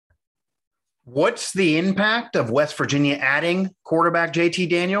What's the impact of West Virginia adding quarterback JT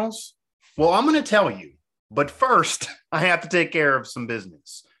Daniels? Well, I'm going to tell you. But first, I have to take care of some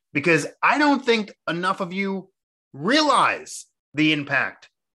business because I don't think enough of you realize the impact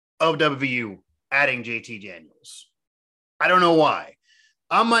of WVU adding JT Daniels. I don't know why.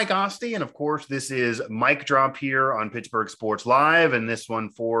 I'm Mike Asti, and of course, this is Mike Drop here on Pittsburgh Sports Live, and this one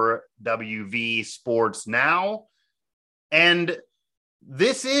for WV Sports Now. And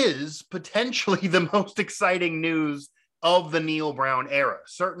this is potentially the most exciting news of the Neal Brown era,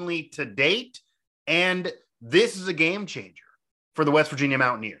 certainly to date. And this is a game changer for the West Virginia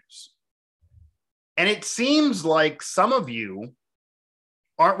Mountaineers. And it seems like some of you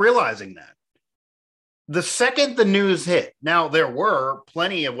aren't realizing that. The second the news hit, now there were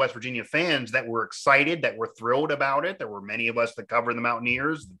plenty of West Virginia fans that were excited, that were thrilled about it. There were many of us that cover the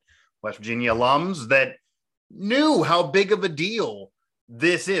Mountaineers, West Virginia alums, that knew how big of a deal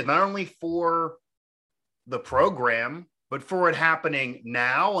this is, not only for the program, but for it happening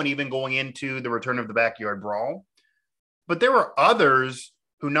now and even going into the return of the backyard brawl. But there were others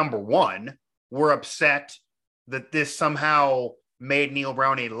who, number one, were upset that this somehow made Neal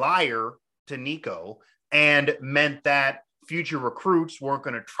Brown a liar to Nico and meant that future recruits weren't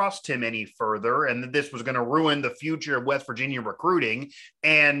going to trust him any further and that this was going to ruin the future of West Virginia recruiting.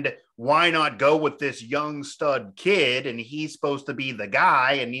 And why not go with this young stud kid? And he's supposed to be the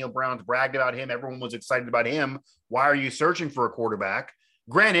guy. And Neal Brown's bragged about him. Everyone was excited about him. Why are you searching for a quarterback?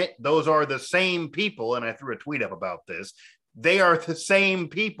 Granted, those are the same people. And I threw a tweet up about this. They are the same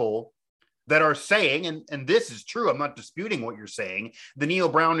people that are saying, and this is true, I'm not disputing what you're saying, the Neal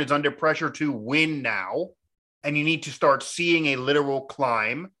Brown is under pressure to win now, and you need to start seeing a literal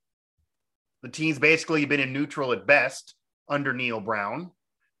climb. The team's basically been in neutral at best under Neal Brown.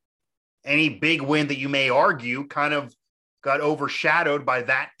 Any big win that you may argue kind of got overshadowed by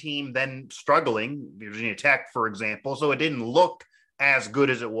that team then struggling, Virginia Tech, for example, so it didn't look as good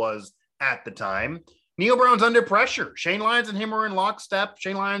as it was at the time. Neal Brown's under pressure. Shane Lyons and him are in lockstep.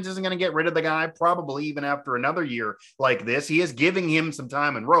 Shane Lyons isn't going to get rid of the guy, probably even after another year like this. He is giving him some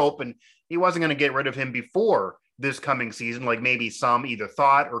time and rope, and he wasn't going to get rid of him before this coming season, like maybe some either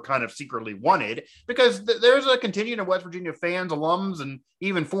thought or kind of secretly wanted, because there's a contingent of West Virginia fans, alums, and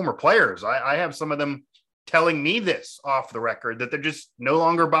even former players. I have some of them telling me this off the record, that they're just no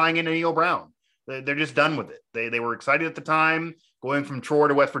longer buying into Neal Brown. They're just done with it. They were excited at the time. Going from Troy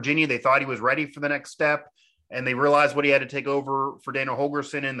to West Virginia, they thought he was ready for the next step, and they realized what he had to take over for Daniel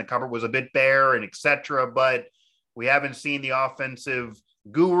Holgorsen, and the cupboard was a bit bare, and et cetera. But we haven't seen the offensive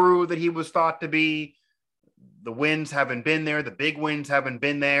guru that he was thought to be. The wins haven't been there. The big wins haven't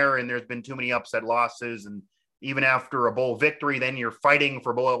been there, and there's been too many upset losses. And even after a bowl victory, then you're fighting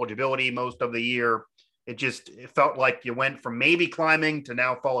for bowl eligibility most of the year. It felt like you went from maybe climbing to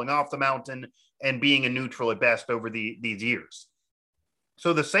now falling off the mountain and being a neutral at best over these years.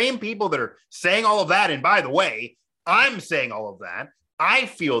 So the same people that are saying all of that, and by the way, I'm saying all of that. I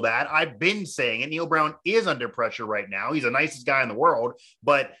feel that. I've been saying it. Neal Brown is under pressure right now. He's the nicest guy in the world,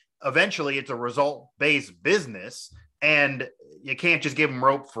 but eventually it's a result-based business, and you can't just give him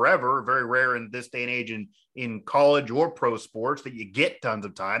rope forever. Very rare in this day and age in college or pro sports that you get tons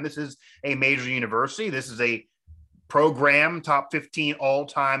of time. This is a major university. This is a program, top 15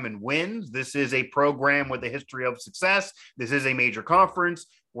 all-time in wins. This is a program with a history of success. This is a major conference.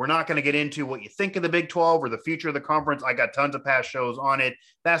 We're not going to get into what you think of the Big 12 or the future of the conference. I got tons of past shows on it.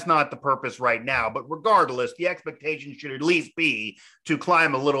 That's not the purpose right now. But regardless, the expectation should at least be to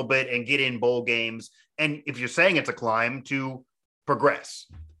climb a little bit and get in bowl games. And if you're saying it's a climb, to progress.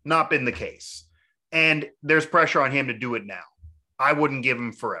 Not been the case. And there's pressure on him to do it now. I wouldn't give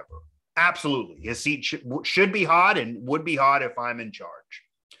him forever. Absolutely. His seat should be hot and would be hot if I'm in charge.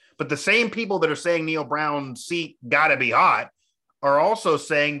 But the same people that are saying Neal Brown's seat got to be hot are also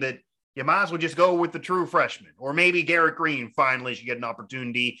saying that you might as well just go with the true freshman, or maybe Garrett Green finally should get an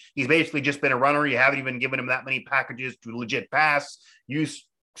opportunity. He's basically just been a runner. You haven't even given him that many packages to legit pass. You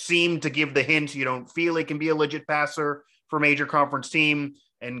seem to give the hint you don't feel he can be a legit passer for a major conference team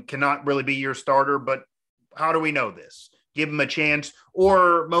and cannot really be your starter. But how do we know this? Give him a chance,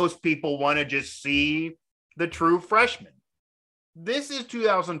 or most people want to just see the true freshman. This is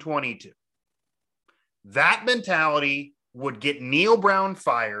 2022. That mentality would get Neal Brown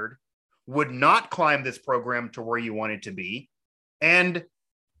fired, would not climb this program to where you want it to be, and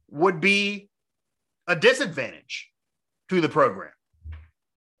would be a disadvantage to the program.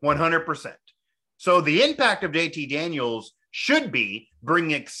 100%. So the impact of JT Daniels should be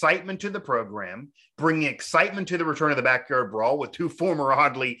bringing excitement to the program, bringing excitement to the return of the backyard brawl with two former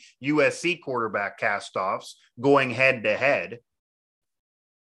oddly USC quarterback castoffs going head to head.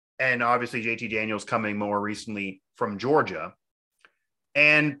 and obviously JT Daniels coming more recently from Georgia.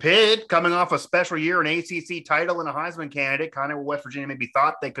 And Pitt coming off a special year, an ACC title and a Heisman candidate, kind of what West Virginia maybe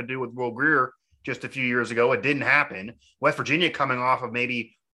thought they could do with Will Grier just a few years ago. It didn't happen. West Virginia coming off of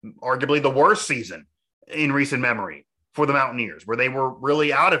maybe arguably the worst season in recent memory for the Mountaineers, where they were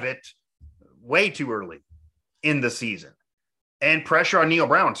really out of it way too early in the season. And pressure on Neal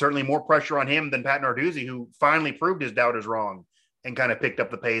Brown, certainly more pressure on him than Pat Narduzzi, who finally proved his doubters wrong and kind of picked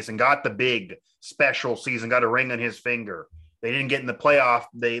up the pace and got the big special season, got a ring on his finger. They didn't get in the playoff.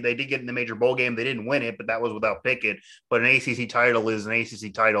 They did get in the major bowl game. They didn't win it, but that was without Pickett. But an ACC title is an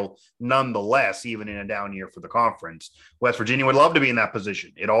ACC title nonetheless, even in a down year for the conference. West Virginia would love to be in that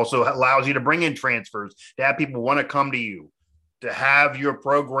position. It also allows you to bring in transfers, to have people want to come to you, to have your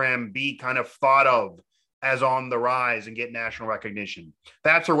program be kind of thought of as on the rise and get national recognition.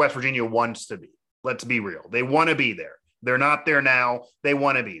 That's where West Virginia wants to be. Let's be real. They want to be there. They're not there now. They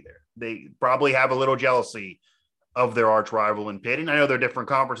want to be there. They probably have a little jealousy of their arch rival in Pitt. And I know they're different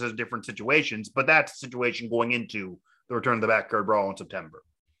conferences, different situations, but that's the situation going into the return of the backyard brawl in September.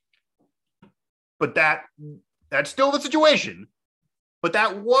 But that's still the situation. But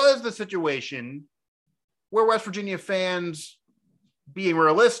that was the situation where West Virginia fans, being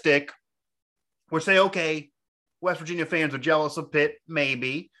realistic, would say, okay, West Virginia fans are jealous of Pitt,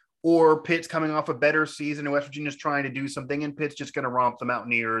 maybe, or Pitt's coming off a better season and West Virginia's trying to do something and Pitt's just going to romp the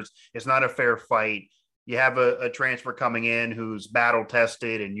Mountaineers. It's not a fair fight. You have a transfer coming in who's battle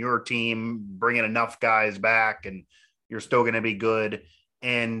tested and your team bringing enough guys back and you're still going to be good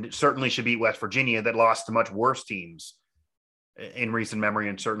and certainly should beat West Virginia that lost to much worse teams in recent memory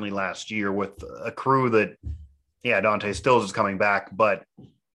and certainly last year with a crew that, Dante Stills is coming back, but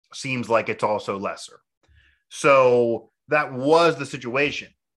seems like it's also lesser. So that was the situation.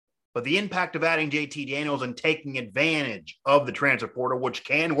 But the impact of adding JT Daniels and taking advantage of the transfer portal, which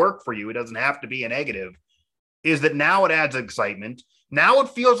can work for you, it doesn't have to be a negative, is that now it adds excitement. Now it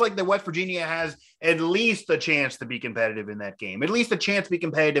feels like that West Virginia has at least a chance to be competitive in that game, at least a chance to be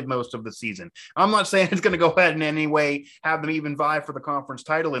competitive most of the season. I'm not saying it's going to go ahead in any way have them even vie for the conference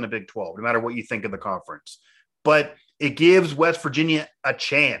title in the Big 12, no matter what you think of the conference. But it gives West Virginia a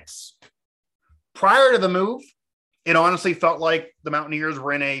chance. Prior to the move, it honestly felt like the Mountaineers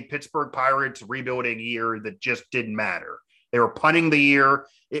were in a Pittsburgh Pirates rebuilding year that just didn't matter. They were punting the year.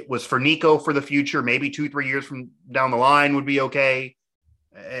 It was for Nico for the future. Maybe 2-3 years from down the line would be okay.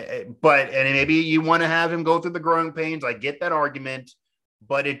 But maybe you want to have him go through the growing pains. I get that argument,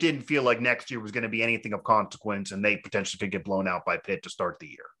 but it didn't feel like next year was going to be anything of consequence and they potentially could get blown out by Pitt to start the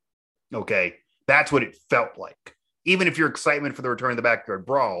year. Okay. That's what it felt like. Even if you're excitement for the return of the backyard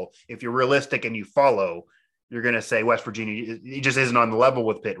brawl, if you're realistic and you follow, you're going to say West Virginia, it just isn't on the level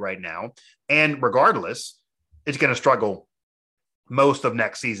with Pitt right now. And regardless, it's going to struggle most of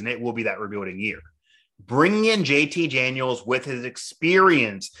next season. It will be that rebuilding year. Bringing in JT Daniels with his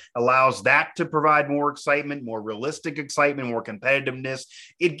experience allows that to provide more excitement, more realistic excitement, more competitiveness.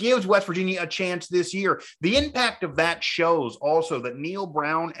 It gives West Virginia a chance this year. The impact of that shows also that Neal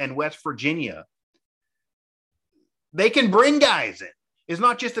Brown and West Virginia, they can bring guys in. It's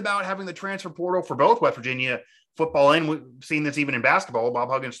not just about having the transfer portal for both West Virginia football and we've seen this even in basketball. Bob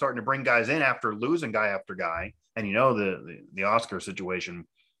Huggins starting to bring guys in after losing guy after guy. And the Oscar situation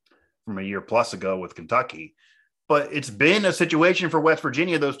from a year plus ago with Kentucky. But it's been a situation for West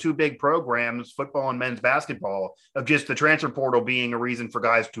Virginia, those two big programs, football and men's basketball, of just the transfer portal being a reason for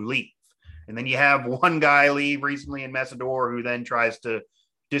guys to leave. And then you have one guy leave recently in Messidor who then tries to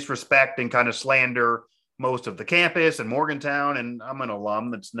disrespect and kind of slander most of the campus and Morgantown. And I'm an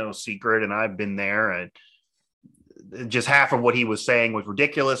alum. That's no secret. And I've been there. And just half of what he was saying was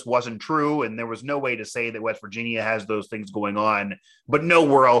ridiculous, wasn't true. And there was no way to say that West Virginia has those things going on, but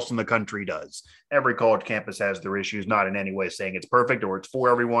nowhere else in the country does. Every college campus has their issues, not in any way saying it's perfect or it's for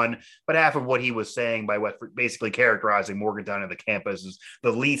everyone, but half of what he was saying by basically characterizing Morgantown and the campus as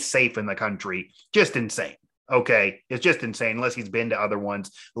the least safe in the country. Just insane. Okay. It's just insane unless he's been to other ones.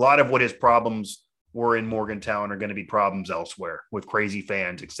 A lot of what his problems were in Morgantown are going to be problems elsewhere with crazy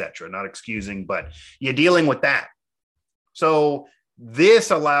fans, etc. Not excusing, but you're dealing with that. So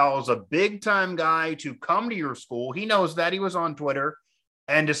this allows a big time guy to come to your school. He knows that. He was on Twitter.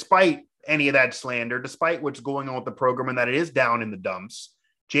 And despite any of that slander, despite what's going on with the program and that it is down in the dumps,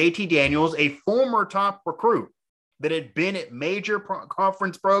 JT Daniels, a former top recruit that had been at major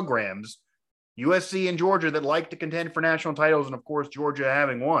conference programs, USC and Georgia, that like to contend for national titles, and of course, Georgia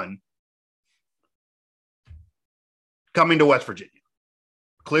having won, coming to West Virginia.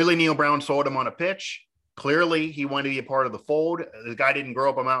 Clearly, Neal Brown sold him on a pitch. Clearly, he wanted to be a part of the fold. The guy didn't grow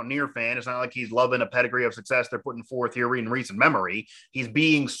up a Mountaineer fan. It's not like he's loving a pedigree of success they're putting forth here in recent memory. He's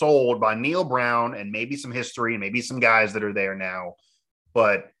being sold by Neal Brown and maybe some history and maybe some guys that are there now.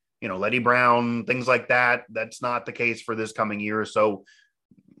 But, Letty Brown, things like that, that's not the case for this coming year. So,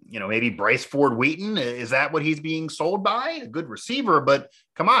 maybe Bryce Ford Wheaton, is that what he's being sold by? A good receiver, but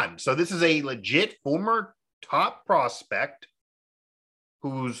come on. So this is a legit former top prospect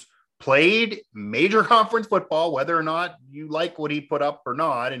who's played major conference football, whether or not you like what he put up or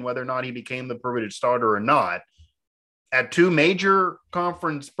not, and whether or not he became the privileged starter or not, at two major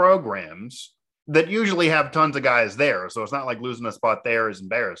conference programs that usually have tons of guys there. So it's not like losing a spot there is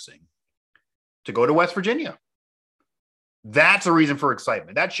embarrassing. To go to West Virginia. That's a reason for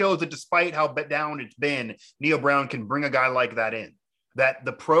excitement. That shows that despite how down it's been, Neal Brown can bring a guy like that in, that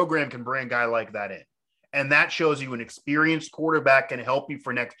the program can bring a guy like that in. And that shows you an experienced quarterback can help you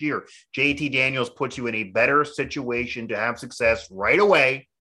for next year. JT Daniels puts you in a better situation to have success right away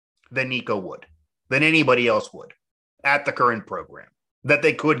than Nico would, than anybody else would at the current program that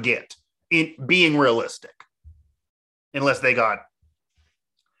they could get, in being realistic, unless they got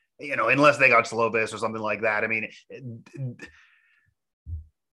Slovis or something like that. I mean,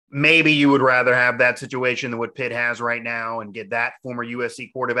 maybe you would rather have that situation than what Pitt has right now and get that former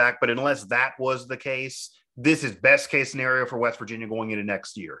USC quarterback. But unless that was the case, this is best case scenario for West Virginia going into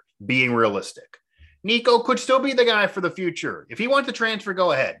next year, being realistic. Nico could still be the guy for the future. If he wants to transfer,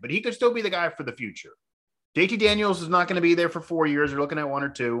 go ahead, but he could still be the guy for the future. JT Daniels is not going to be there for 4 years. You're looking at 1 or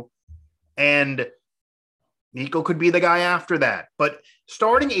 2. And Nico could be the guy after that. But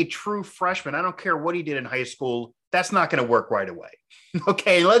starting a true freshman, I don't care what he did in high school, that's not going to work right away.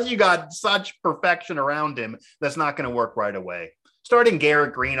 Okay, unless you got such perfection around him, that's not going to work right away. Starting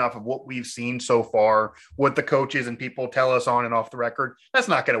Garrett Green off of what we've seen so far, what the coaches and people tell us on and off the record, that's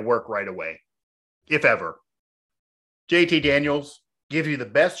not going to work right away, if ever. JT Daniels gives you the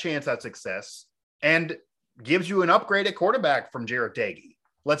best chance at success and gives you an upgraded quarterback from Jarrett Dagey.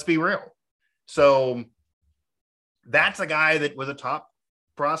 Let's be real. So that's a guy that was a top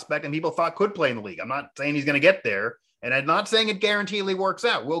prospect and people thought could play in the league. I'm not saying he's going to get there, and I'm not saying it guaranteedly works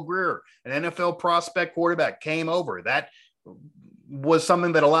out. Will Grier, an NFL prospect quarterback, came over. That was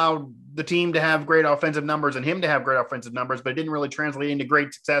something that allowed the team to have great offensive numbers and him to have great offensive numbers, but it didn't really translate into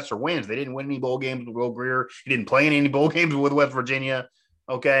great success or wins. They didn't win any bowl games with Will Grier. He didn't play in any bowl games with West Virginia.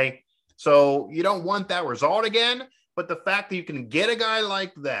 Okay. So you don't want that result again, but the fact that you can get a guy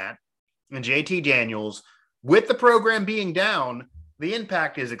like that and JT Daniels with the program being down, the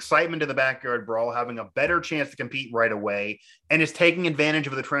impact is excitement to the backyard brawl, having a better chance to compete right away, and is taking advantage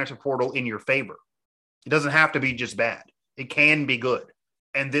of the transfer portal in your favor. It doesn't have to be just bad. It can be good.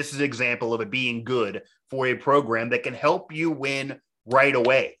 And this is an example of it being good for a program that can help you win right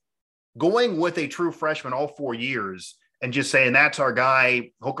away. Going with a true freshman all 4 years and just saying, that's our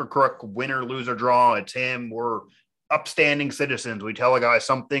guy, hooker, crook, winner, loser, draw, it's him, we're upstanding citizens. We tell a guy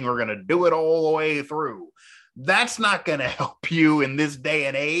something, we're going to do it all the way through. That's not going to help you in this day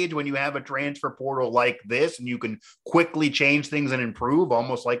and age when you have a transfer portal like this and you can quickly change things and improve,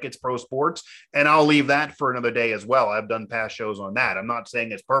 almost like it's pro sports. And I'll leave that for another day as well. I've done past shows on that. I'm not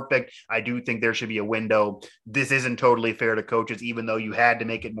saying it's perfect. I do think there should be a window. This isn't totally fair to coaches, even though you had to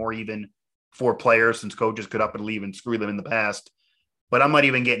make it more even for players since coaches could up and leave and screw them in the past. But I'm not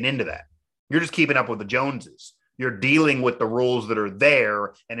even getting into that. You're just keeping up with the Joneses. You're dealing with the rules that are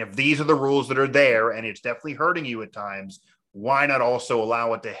there. And if these are the rules that are there, and it's definitely hurting you at times, why not also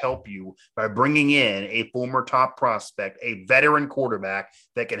allow it to help you by bringing in a former top prospect, a veteran quarterback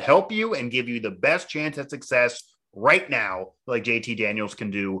that can help you and give you the best chance at success right now, like JT Daniels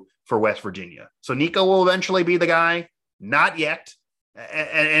can do for West Virginia. So Nico will eventually be the guy. Not yet.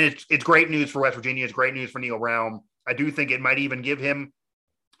 And it's great news for West Virginia. It's great news for Neal Brown. I do think it might even give him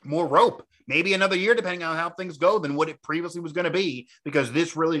more rope, maybe another year, depending on how things go, than what it previously was going to be, because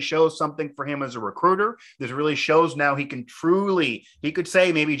this really shows something for him as a recruiter. This really shows now he can truly, he could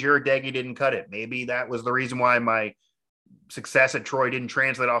say maybe Jarrett Dagey didn't cut it. Maybe that was the reason why my success at Troy didn't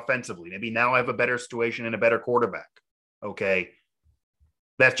translate offensively. Maybe now I have a better situation and a better quarterback. Okay.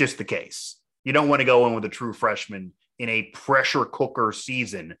 That's just the case. You don't want to go in with a true freshman in a pressure cooker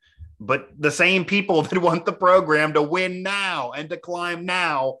season. But the same people that want the program to win now and to climb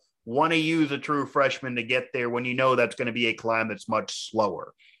now want to use a true freshman to get there when you know that's going to be a climb that's much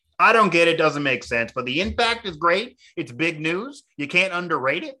slower. I don't get it. Doesn't make sense. But the impact is great. It's big news. You can't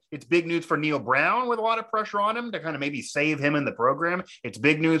underrate it. It's big news for Neal Brown with a lot of pressure on him to kind of maybe save him in the program. It's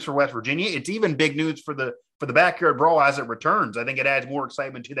big news for West Virginia. It's even big news for the backyard brawl as it returns. I think it adds more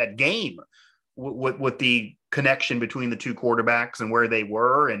excitement to that game with the connection between the two quarterbacks and where they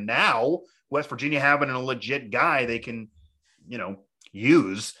were and now West Virginia having a legit guy they can,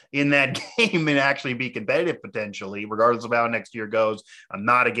 use in that game and actually be competitive potentially, regardless of how next year goes. I'm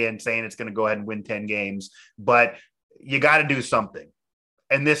not, again, saying it's going to go ahead and win 10 games, but you got to do something.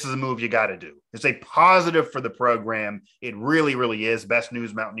 And this is a move you got to do. It's a positive for the program. It really, really is. Best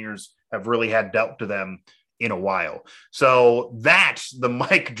news Mountaineers have really had dealt to them in a while. So that's the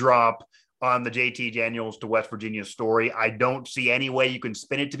mic drop on the JT Daniels to West Virginia story. I don't see any way you can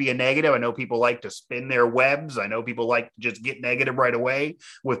spin it to be a negative. I know people like to spin their webs. I know people like to just get negative right away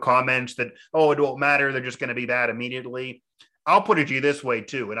with comments that, oh, it won't matter. They're just going to be bad immediately. I'll put it to you this way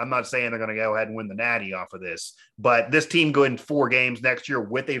too, and I'm not saying they're going to go ahead and win the Natty off of this, but this team going 4 games next year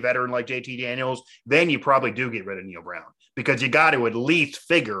with a veteran like JT Daniels, then you probably do get rid of Neal Brown, because you got to at least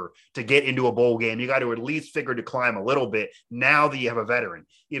figure to get into a bowl game. You got to at least figure to climb a little bit now that you have a veteran.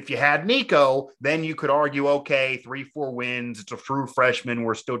 If you had Nico, then you could argue, okay, 3-4 wins. It's a true freshman.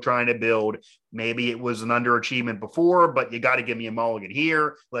 We're still trying to build. Maybe it was an underachievement before, but you got to give me a mulligan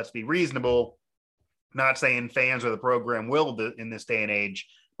here. Let's be reasonable. Not saying fans or the program will in this day and age,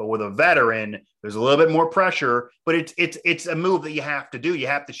 but with a veteran, there's a little bit more pressure, but it's a move that you have to do. You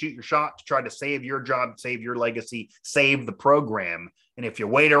have to shoot your shot to try to save your job, save your legacy, save the program. And if you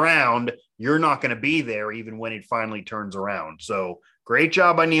wait around, you're not going to be there even when it finally turns around. So great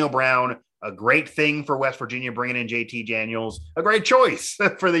job by Neal Brown. A great thing for West Virginia bringing in JT Daniels. A great choice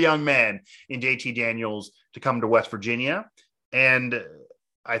for the young man in JT Daniels to come to West Virginia. And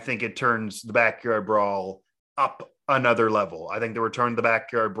I think it turns the backyard brawl up another level. I think the return to the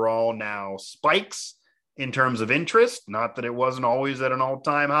backyard brawl now spikes in terms of interest. Not that it wasn't always at an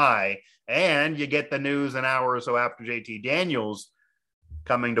all-time high. And you get the news an hour or so after JT Daniels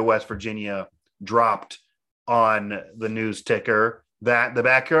coming to West Virginia dropped on the news ticker that the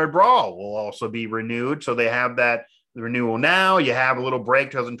backyard brawl will also be renewed. So they have that renewal now. You have a little break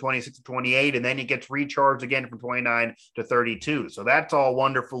 2026 to 28, and then it gets recharged again from 29 to 32. So that's all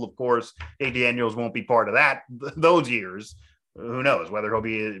wonderful. Of course, JT Daniels won't be part of those years. Who knows whether he'll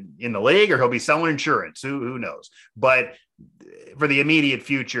be in the league or he'll be selling insurance? Who knows? But for the immediate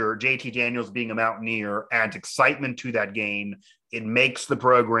future, JT Daniels being a Mountaineer adds excitement to that game. It makes the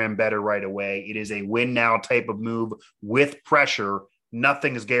program better right away. It is a win now type of move with pressure.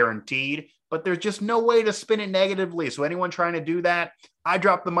 Nothing is guaranteed, but there's just no way to spin it negatively. So anyone trying to do that, I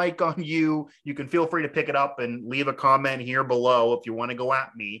drop the mic on you. You can feel free to pick it up and leave a comment here below. If you want to go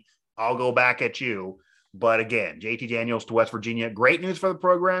at me, I'll go back at you. But again, JT Daniels to West Virginia, great news for the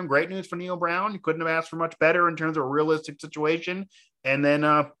program. Great news for Neal Brown. You couldn't have asked for much better in terms of a realistic situation. And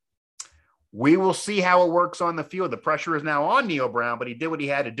then we will see how it works on the field. The pressure is now on Neal Brown, but he did what he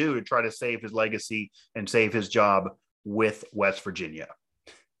had to do to try to save his legacy and save his job with West Virginia.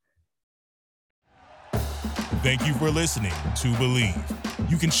 Thank you for listening to Believe.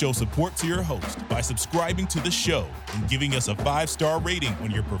 You can show support to your host by subscribing to the show and giving us a 5-star rating on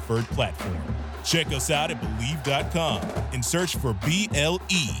your preferred platform. Check us out at Believe.com and search for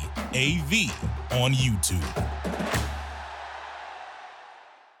BLEAV on YouTube.